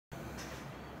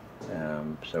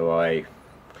So I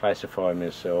classify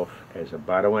myself as a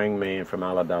Badawang man from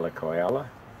Ulladulla Kialla,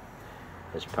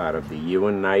 as part of the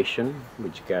Yuin Nation,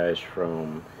 which goes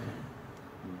from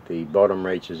the bottom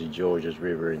reaches of Georges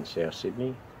River in South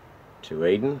Sydney to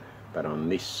Eden, but on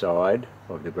this side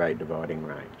of the Great Dividing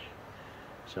Range.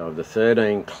 So of the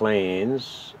 13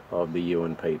 clans of the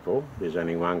Yuin people, there's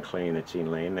only one clan that's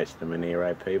inland. That's the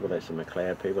Monero people, that's the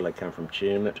McLeod people. They come from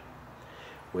Tumut.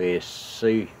 We're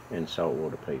sea and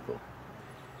saltwater people.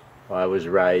 I was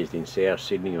raised in South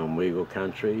Sydney on Weagle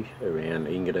country around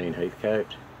Engadine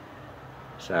Heathcote.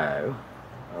 So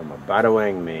I'm a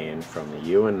Badawang man from the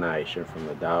Yuin Nation, from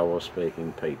the Darwar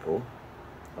speaking people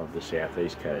of the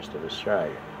southeast coast of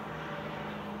Australia.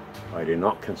 I do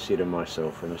not consider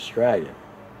myself an Australian.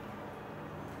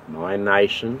 My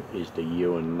nation is the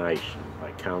Yuin Nation.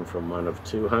 I come from one of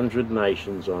 200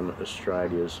 nations on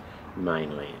Australia's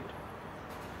mainland.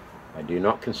 I do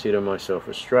not consider myself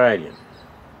Australian.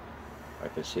 I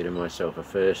consider myself a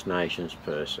First Nations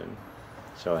person.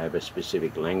 So I have a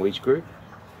specific language group.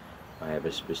 I have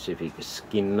a specific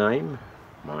skin name.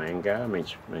 Myangar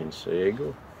means sea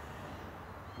eagle.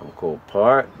 I'm called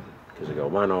Pirate because I've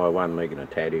got one eye, one leg and a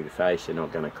tattooed face. They're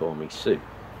not going to call me Sue.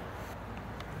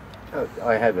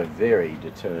 I have a very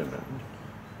determined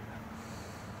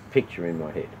picture in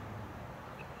my head.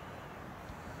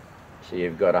 So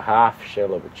you've got a half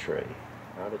shell of a tree.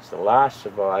 Right? It's the last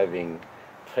surviving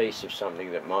piece of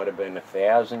something that might have been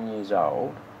 1,000 years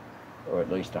old, or at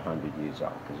least 100 years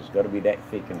old, because it's got to be that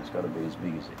thick and it's got to be as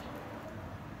big as this.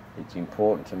 It's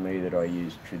important to me that I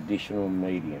use traditional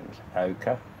mediums,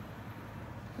 ochre,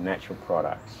 natural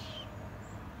products.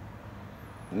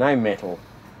 No metal,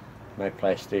 no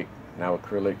plastic, no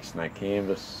acrylics, no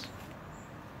canvas.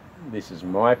 This is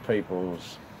my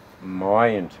people's, my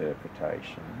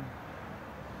interpretation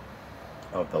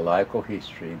of the local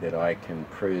history that I can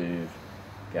prove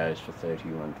goes for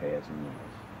 31,000 years.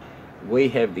 We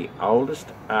have the oldest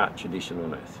art tradition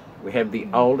on earth. We have the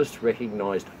oldest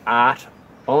recognised art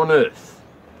on earth.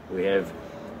 We have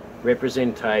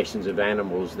representations of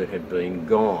animals that have been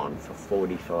gone for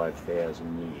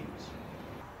 45,000 years.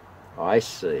 I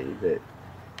see that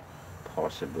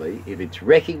possibly, if it's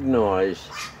recognised,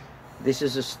 this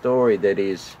is a story that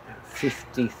is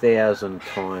 50,000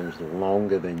 times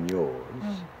longer than yours.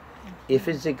 If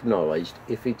it's acknowledged,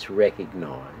 if it's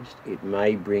recognised, it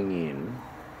may bring in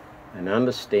an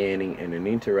understanding and an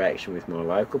interaction with my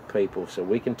local people so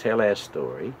we can tell our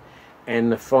story,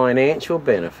 and the financial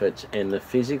benefits and the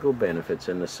physical benefits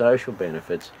and the social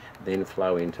benefits then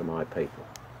flow into my people.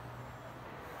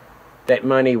 That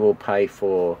money will pay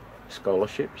for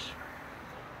scholarships,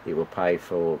 it will pay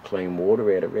for clean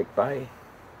water out at Wreck Bay,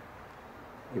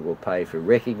 it will pay for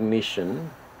recognition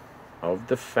of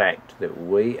the fact that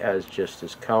we are just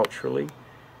as culturally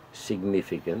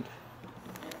significant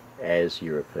as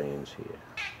Europeans here.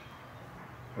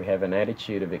 We have an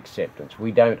attitude of acceptance.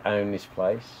 We don't own this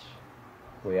place,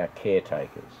 we are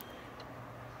caretakers.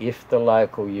 If the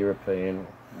local European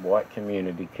white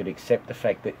community could accept the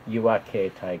fact that you are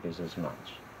caretakers as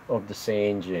much of the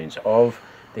sand dunes, of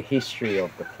the history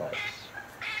of the place,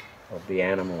 of the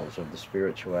animals, of the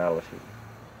spirituality,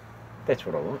 that's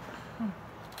what I want.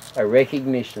 A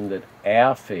recognition that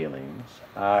our feelings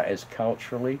are as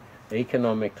culturally,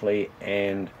 economically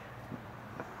and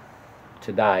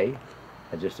today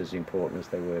are just as important as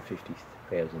they were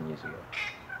 50,000 years ago.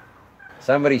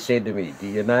 Somebody said to me, do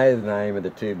you know the name of the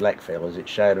two black fellas that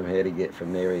showed them how to get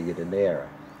from Neriga to Nowra?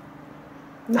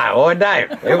 No, I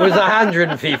don't. It was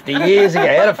 150 years ago.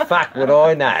 How the fuck would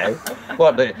I know?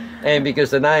 And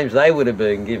because the names they would have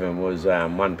been given was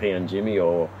 1 Pound Jimmy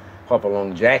or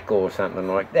Hopalong Jack or something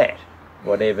like that.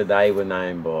 Whatever they were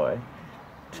known by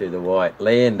to the white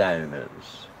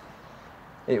landowners.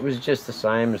 It was just the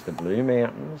same as the Blue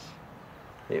Mountains.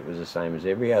 It was the same as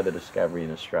every other discovery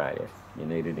in Australia. You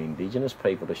needed Indigenous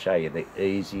people to show you the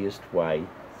easiest way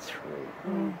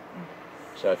through.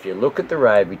 So if you look at the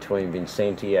road between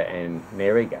Vincentia and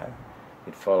Neriga,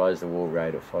 it follows the Wall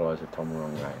Road, it follows the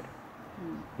Tomarong Road.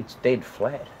 It's dead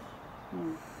flat.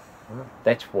 Right.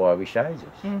 That's why we show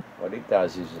this. What it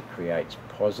does is it creates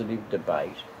positive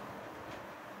debate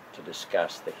to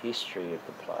discuss the history of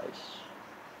the place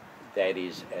that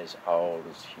is as old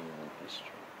as human history.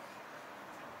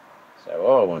 So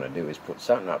all I want to do is put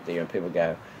something up there and people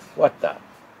go, what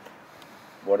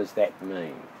does that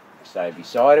mean? So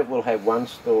beside it we'll have one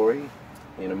story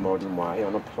in a modern way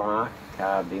on a plaque,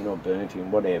 carved in or burnt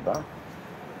in, whatever,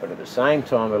 but at the same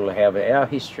time it'll have our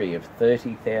history of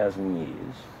 30,000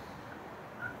 years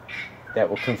that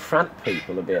will confront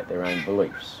people about their own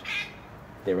beliefs,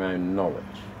 their own knowledge.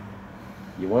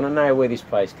 Mm. You want to know where this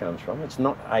place comes from. It's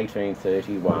not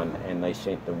 1831 and they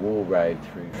sent the wool road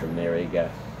through from Nerriga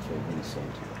to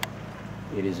Vincenti.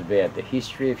 It is about the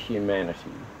history of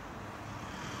humanity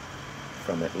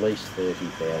from at least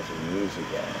 30,000 years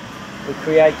ago. It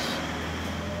creates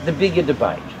the bigger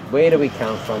debate. Where do we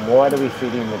come from? Why do we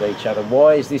fit in with each other?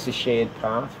 Why is this a shared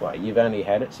pathway? You've only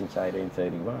had it since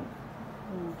 1831.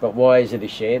 But why is it a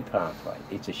shared pathway?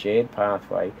 It's a shared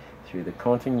pathway through the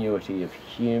continuity of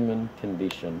human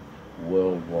condition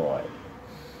worldwide.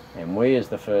 And we as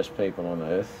the first people on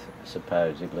earth,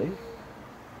 supposedly,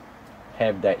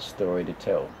 have that story to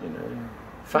tell, you know.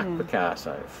 Fuck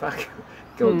Picasso, fuck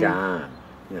Gauguin,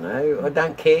 you know, I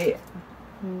don't care.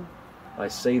 I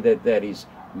see that that is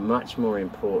much more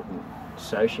important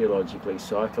sociologically,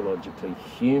 psychologically,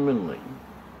 humanly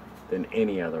than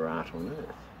any other art on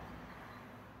earth.